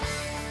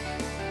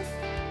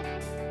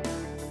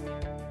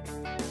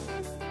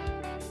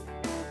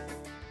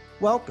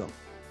Welcome.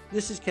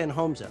 This is Ken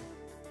Homza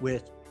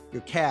with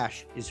Your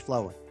Cash is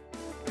Flowing.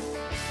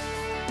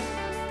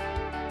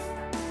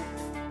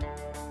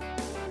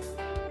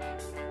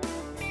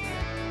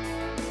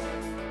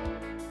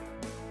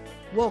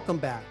 Welcome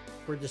back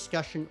for a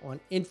discussion on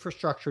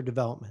infrastructure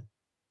development.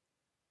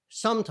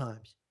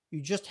 Sometimes you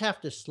just have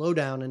to slow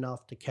down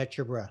enough to catch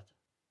your breath.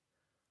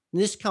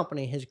 This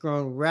company has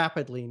grown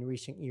rapidly in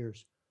recent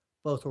years,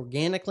 both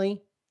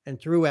organically and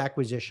through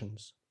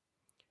acquisitions.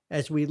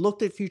 As we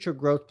looked at future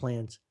growth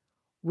plans,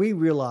 we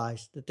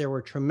realized that there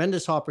were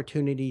tremendous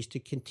opportunities to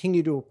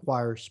continue to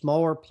acquire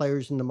smaller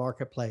players in the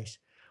marketplace,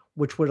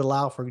 which would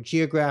allow for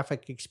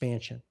geographic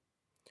expansion.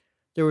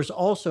 There was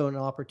also an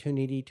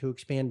opportunity to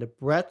expand the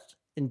breadth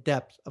and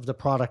depth of the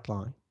product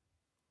line.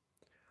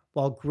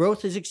 While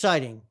growth is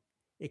exciting,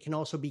 it can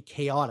also be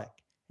chaotic,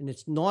 and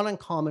it's not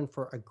uncommon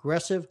for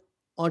aggressive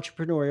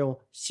entrepreneurial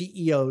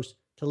CEOs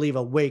to leave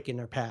a wake in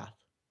their path.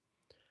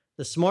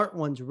 The smart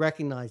ones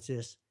recognize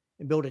this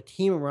and build a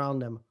team around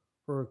them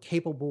who are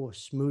capable of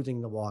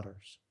smoothing the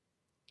waters.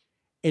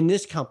 In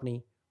this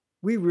company,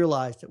 we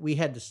realized that we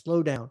had to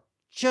slow down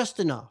just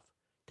enough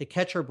to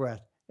catch our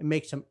breath and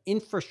make some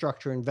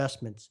infrastructure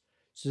investments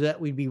so that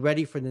we'd be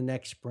ready for the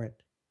next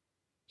sprint.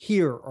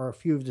 Here are a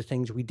few of the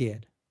things we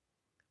did.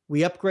 We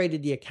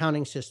upgraded the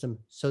accounting system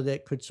so that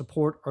it could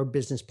support our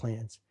business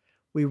plans.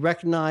 We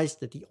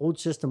recognized that the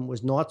old system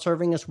was not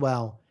serving us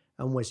well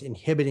and was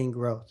inhibiting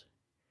growth.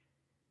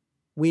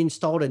 We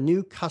installed a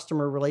new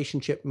customer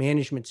relationship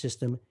management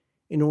system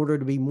in order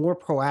to be more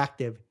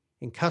proactive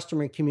in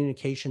customer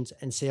communications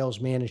and sales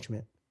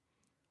management.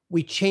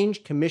 We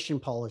changed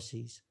commission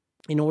policies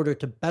in order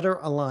to better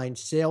align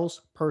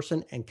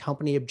salesperson and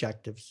company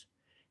objectives,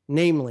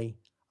 namely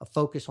a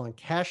focus on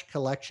cash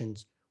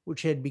collections,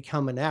 which had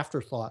become an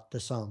afterthought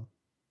to some.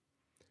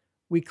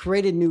 We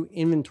created new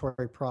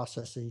inventory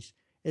processes,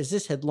 as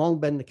this had long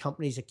been the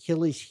company's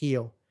Achilles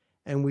heel,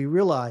 and we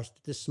realized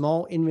that the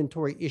small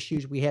inventory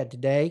issues we had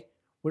today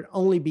would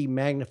only be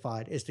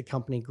magnified as the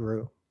company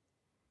grew.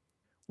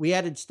 We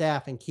added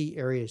staff in key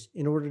areas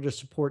in order to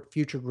support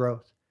future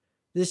growth.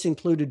 This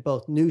included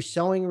both new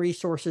selling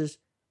resources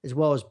as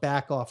well as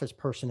back office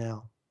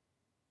personnel.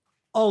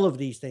 All of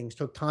these things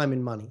took time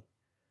and money.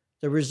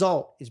 The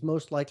result is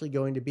most likely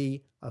going to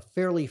be a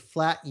fairly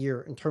flat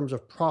year in terms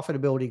of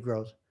profitability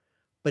growth,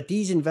 but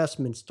these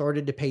investments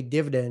started to pay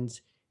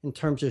dividends in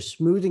terms of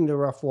smoothing the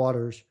rough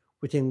waters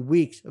within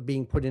weeks of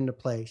being put into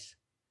place.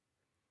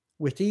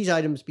 With these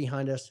items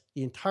behind us,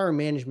 the entire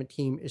management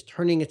team is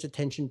turning its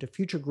attention to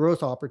future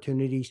growth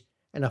opportunities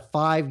and a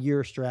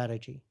 5-year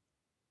strategy.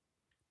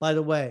 By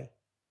the way,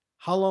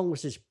 how long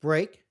was this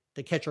break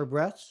to catch our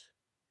breaths?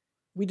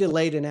 We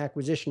delayed an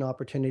acquisition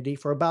opportunity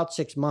for about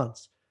 6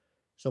 months.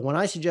 So when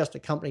I suggest a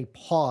company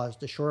pause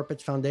to shore up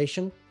its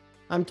foundation,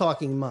 I'm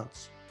talking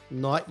months,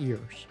 not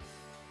years.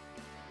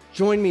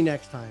 Join me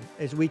next time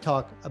as we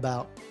talk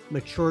about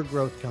mature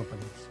growth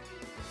companies.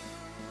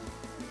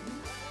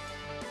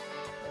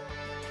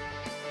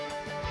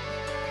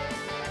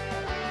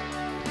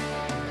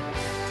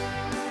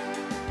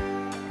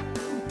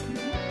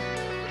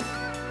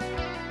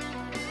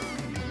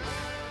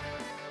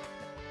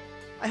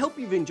 I hope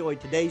you've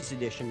enjoyed today's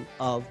edition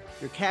of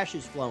Your Cash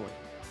is Flowing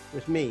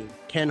with me,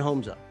 Ken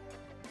Homza.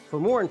 For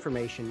more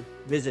information,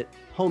 visit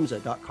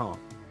homza.com.